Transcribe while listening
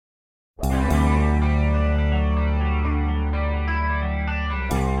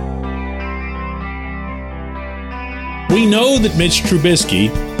We know that Mitch Trubisky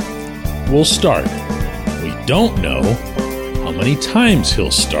will start. We don't know how many times he'll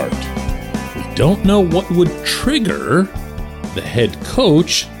start. We don't know what would trigger the head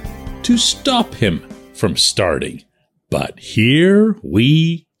coach to stop him from starting. But here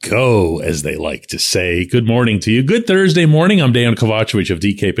we go, as they like to say. Good morning to you. Good Thursday morning. I'm Dan Kovacevic of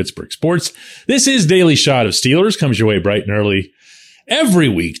DK Pittsburgh Sports. This is Daily Shot of Steelers. Comes your way bright and early every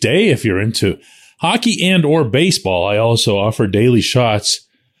weekday. If you're into hockey and or baseball, I also offer daily shots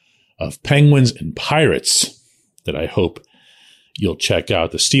of Penguins and Pirates that I hope you'll check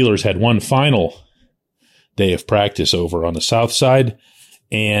out. The Steelers had one final day of practice over on the south side,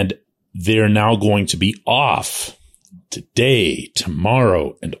 and they're now going to be off today,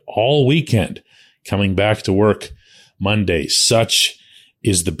 tomorrow, and all weekend, coming back to work Monday. Such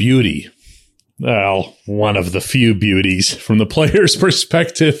is the beauty, well, one of the few beauties from the players'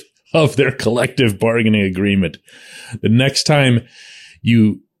 perspective of their collective bargaining agreement. The next time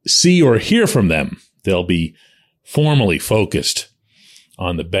you see or hear from them, they'll be formally focused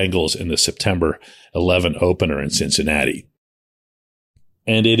on the Bengals in the September 11 opener in Cincinnati.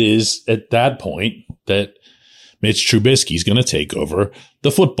 And it is at that point that Mitch Trubisky is going to take over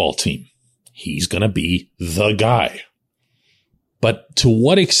the football team. He's going to be the guy. But to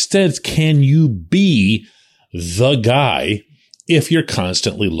what extent can you be the guy if you're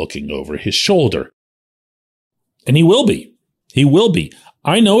constantly looking over his shoulder? And he will be. He will be.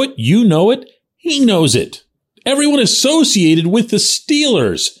 I know it. You know it. He knows it. Everyone associated with the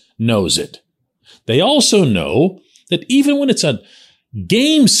Steelers knows it. They also know that even when it's a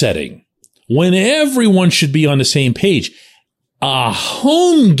game setting, when everyone should be on the same page, a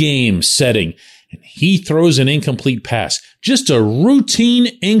home game setting, and he throws an incomplete pass, just a routine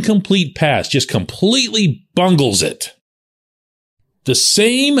incomplete pass, just completely bungles it. The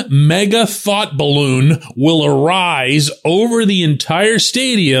same mega thought balloon will arise over the entire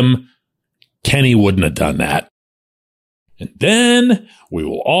stadium. Kenny wouldn't have done that. And then we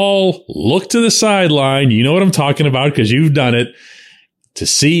will all look to the sideline. You know what I'm talking about because you've done it, to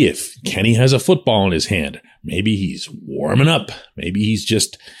see if Kenny has a football in his hand. Maybe he's warming up. Maybe he's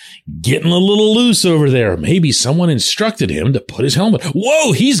just getting a little loose over there. Maybe someone instructed him to put his helmet.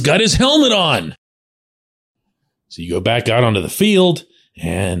 Whoa, he's got his helmet on. So you go back out onto the field,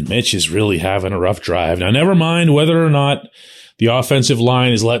 and Mitch is really having a rough drive. Now, never mind whether or not the offensive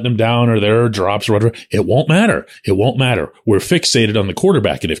line is letting him down or there are drops or whatever. It won't matter. It won't matter. We're fixated on the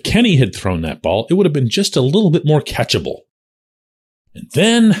quarterback. And if Kenny had thrown that ball, it would have been just a little bit more catchable. And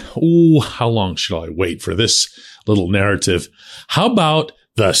then, how long should I wait for this little narrative? How about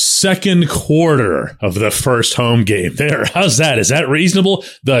the second quarter of the first home game? There, how's that? Is that reasonable?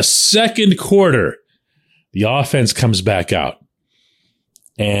 The second quarter, the offense comes back out,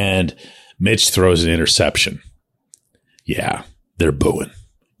 and Mitch throws an interception. Yeah, they're booing.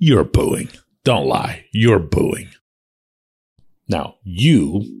 You're booing. Don't lie. You're booing. Now,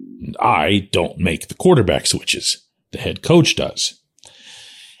 you and I don't make the quarterback switches. The head coach does.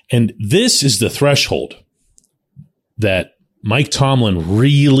 And this is the threshold that Mike Tomlin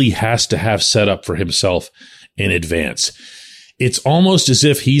really has to have set up for himself in advance. It's almost as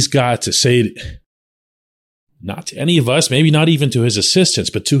if he's got to say, not to any of us, maybe not even to his assistants,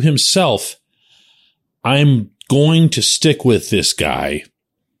 but to himself, I'm going to stick with this guy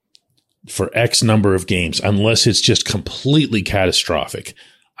for X number of games, unless it's just completely catastrophic.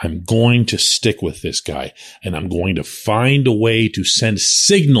 I'm going to stick with this guy, and I'm going to find a way to send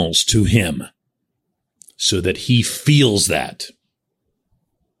signals to him so that he feels that.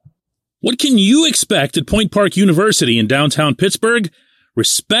 What can you expect at Point Park University in downtown Pittsburgh?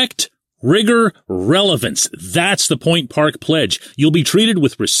 Respect, rigor, relevance. That's the Point Park Pledge. You'll be treated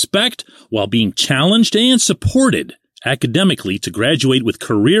with respect while being challenged and supported academically to graduate with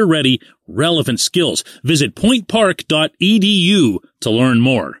career-ready, relevant skills. Visit pointpark.edu to learn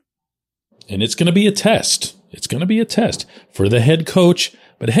more. And it's going to be a test. It's going to be a test for the head coach.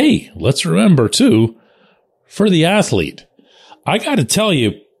 But hey, let's remember, too, for the athlete. I got to tell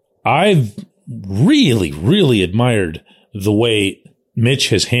you, I've really, really admired the way Mitch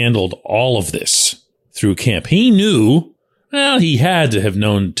has handled all of this through camp. He knew, well, he had to have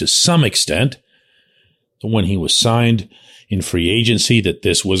known to some extent when he was signed in free agency that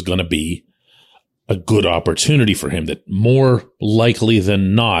this was going to be a good opportunity for him, that more likely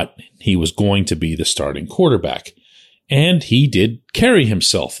than not, he was going to be the starting quarterback. And he did carry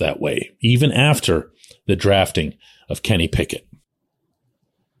himself that way, even after the drafting of Kenny Pickett.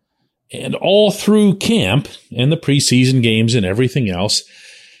 And all through camp and the preseason games and everything else,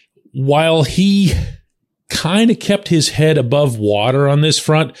 while he kind of kept his head above water on this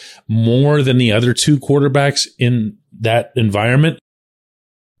front more than the other two quarterbacks in that environment,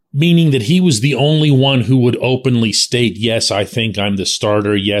 meaning that he was the only one who would openly state, yes, I think I'm the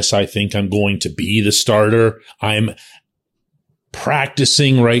starter. Yes, I think I'm going to be the starter. I'm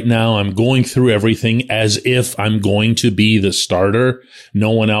practicing right now. I'm going through everything as if I'm going to be the starter.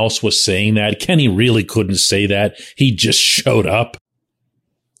 No one else was saying that. Kenny really couldn't say that. He just showed up,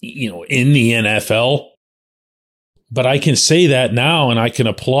 in the NFL. But I can say that now, and I can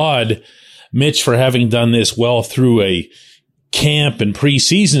applaud Mitch for having done this well through a camp and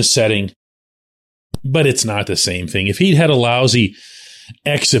preseason setting. But it's not the same thing. If he'd had a lousy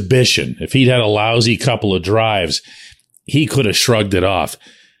exhibition, if he'd had a lousy couple of drives, he could have shrugged it off.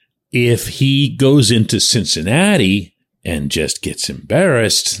 If he goes into Cincinnati and just gets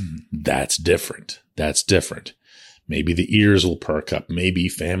embarrassed, that's different. That's different. Maybe the ears will perk up. Maybe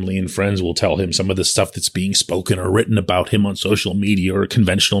family and friends will tell him some of the stuff that's being spoken or written about him on social media or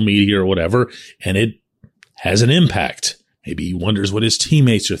conventional media or whatever, and it has an impact. Maybe he wonders what his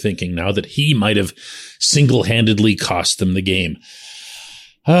teammates are thinking now that he might have single-handedly cost them the game.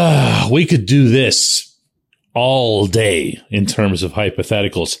 We could do this all day in terms of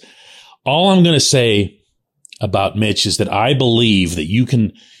hypotheticals. All I'm going to say about Mitch is that I believe that you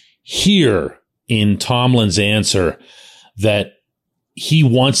can hear in Tomlin's answer that he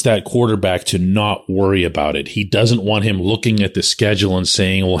wants that quarterback to not worry about it. He doesn't want him looking at the schedule and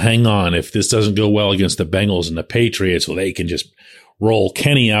saying, well, hang on, if this doesn't go well against the Bengals and the Patriots, well, they can just roll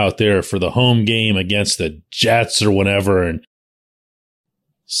Kenny out there for the home game against the Jets or whatever and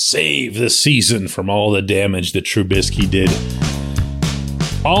save the season from all the damage that Trubisky did.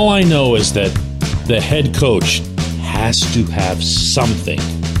 All I know is that the head coach has to have something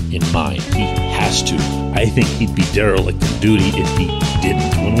in mind. He has to. I think he'd be derelict in duty if he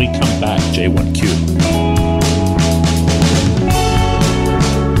didn't. When we come back, J1Q.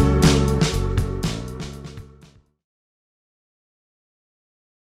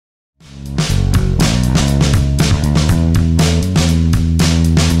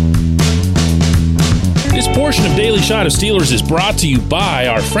 Portion of Daily Shot of Steelers is brought to you by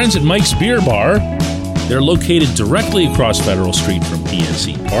our friends at Mike's Beer Bar. They're located directly across Federal Street from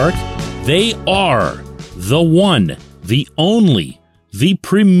PNC Park. They are the one, the only, the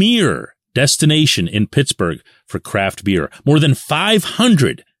premier destination in Pittsburgh for craft beer. More than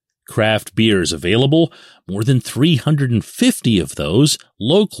 500 craft beers available, more than 350 of those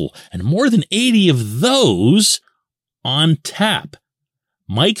local, and more than 80 of those on tap.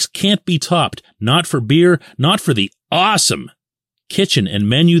 Mike's can't be topped, not for beer, not for the awesome kitchen and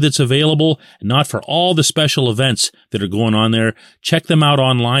menu that's available, and not for all the special events that are going on there. Check them out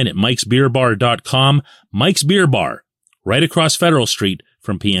online at mikesbeerbar.com. Mike's Beer Bar, right across Federal Street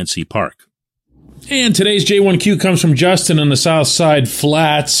from PNC Park. And today's J1Q comes from Justin on the South Side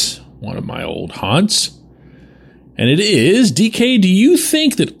Flats, one of my old haunts. And it is, DK, do you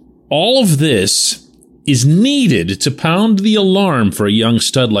think that all of this is needed to pound the alarm for a young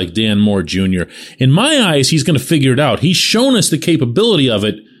stud like Dan Moore Jr.? In my eyes, he's going to figure it out. He's shown us the capability of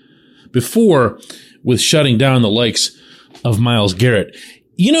it before with shutting down the likes of Myles Garrett.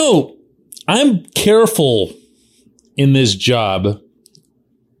 I'm careful in this job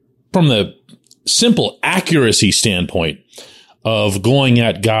from the simple accuracy standpoint of going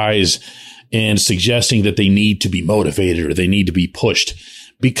at guys and suggesting that they need to be motivated or they need to be pushed,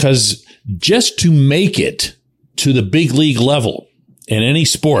 because just to make it to the big league level in any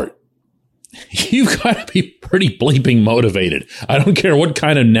sport, you've got to be pretty bleeping motivated. I don't care what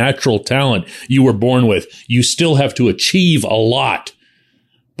kind of natural talent you were born with. You still have to achieve a lot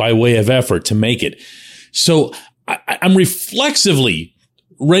by way of effort to make it. So I'm reflexively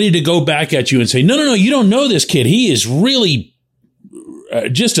ready to go back at you and say, no, you don't know this kid. He is really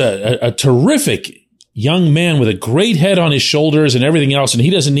just a terrific young man with a great head on his shoulders and everything else, and he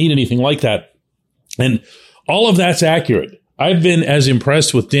doesn't need anything like that. And all of that's accurate. I've been as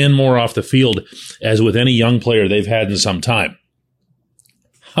impressed with Dan Moore off the field as with any young player they've had in some time.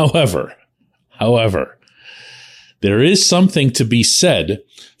 However, there is something to be said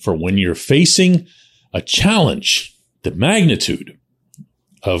for when you're facing a challenge, the magnitude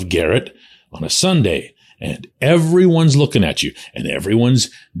of Garrett on a Sunday, and everyone's looking at you and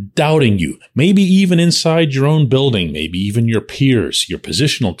everyone's doubting you, maybe even inside your own building, maybe even your peers, your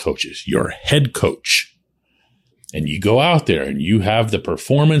positional coaches, your head coach. And you go out there and you have the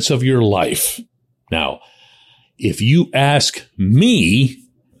performance of your life. Now, if you ask me,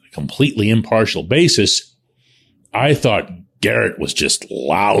 on a completely impartial basis, I thought Garrett was just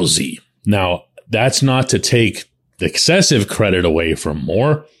lousy. Now, that's not to take excessive credit away from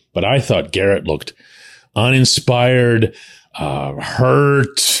Moore, but I thought Garrett looked uninspired,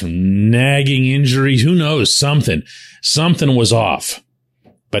 hurt, nagging injuries, who knows, something was off,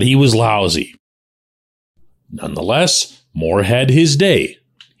 but he was lousy. Nonetheless, Moore had his day.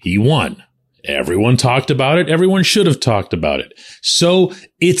 He won. Everyone talked about it. Everyone should have talked about it. So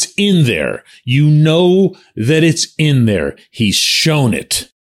it's in there. You know that it's in there. He's shown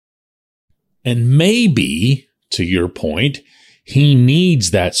it. And maybe, to your point, he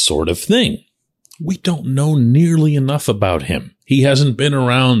needs that sort of thing. We don't know nearly enough about him. He hasn't been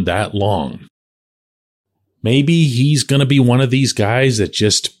around that long. Maybe he's going to be one of these guys that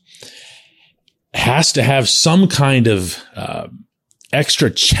just has to have some kind of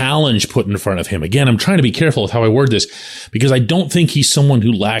extra challenge put in front of him. Again, I'm trying to be careful with how I word this because I don't think he's someone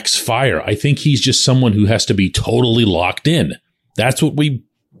who lacks fire. I think he's just someone who has to be totally locked in. That's what we've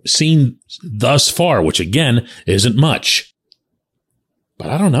seen thus far, which again, isn't much. But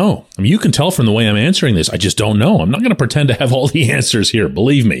I don't know. I mean, you can tell from the way I'm answering this. I just don't know. I'm not going to pretend to have all the answers here.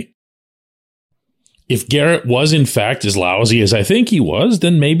 Believe me. If Garrett was in fact as lousy as I think he was,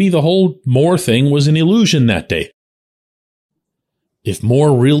 then maybe the whole Moore thing was an illusion that day. If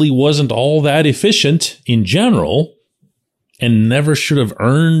Moore really wasn't all that efficient in general and never should have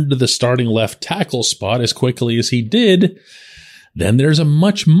earned the starting left tackle spot as quickly as he did, then there's a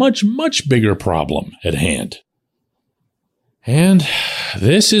much, much, much bigger problem at hand. And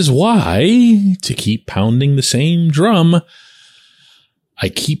this is why, to keep pounding the same drum, I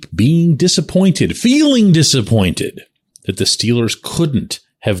keep being disappointed, feeling disappointed that the Steelers couldn't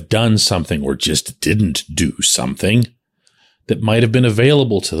have done something or just didn't do something that might have been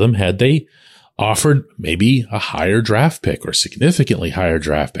available to them had they offered maybe a higher draft pick or significantly higher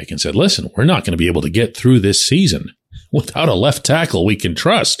draft pick and said, listen, we're not going to be able to get through this season without a left tackle we can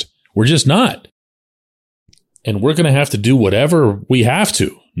trust. We're just not. And we're going to have to do whatever we have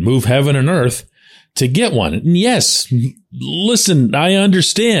to, move heaven and earth to get one. And yes, listen, I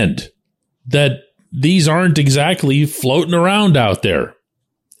understand that these aren't exactly floating around out there.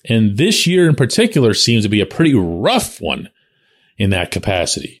 And this year in particular seems to be a pretty rough one in that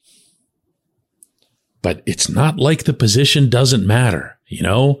capacity. But it's not like the position doesn't matter. You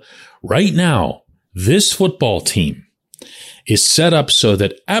know, right now, this football team is set up so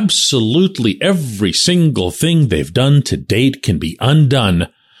that absolutely every single thing they've done to date can be undone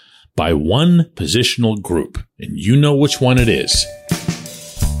by one positional group. And you know which one it is.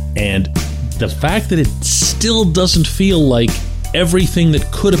 And the fact that it still doesn't feel like everything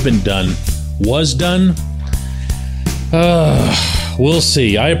that could have been done was done, we'll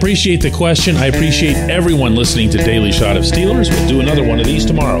see. I appreciate the question. I appreciate everyone listening to Daily Shot of Steelers. We'll do another one of these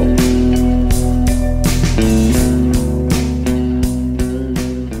tomorrow.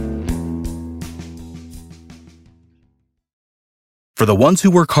 For the ones who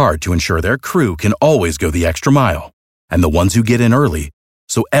work hard to ensure their crew can always go the extra mile, and the ones who get in early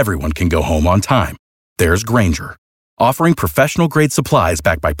so everyone can go home on time, there's Grainger, offering professional-grade supplies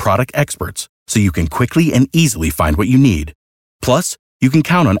backed by product experts so you can quickly and easily find what you need. Plus, you can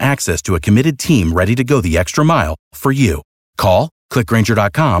count on access to a committed team ready to go the extra mile for you. Call, click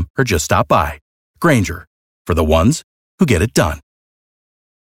Grainger.com, or just stop by. Grainger, for the ones who get it done.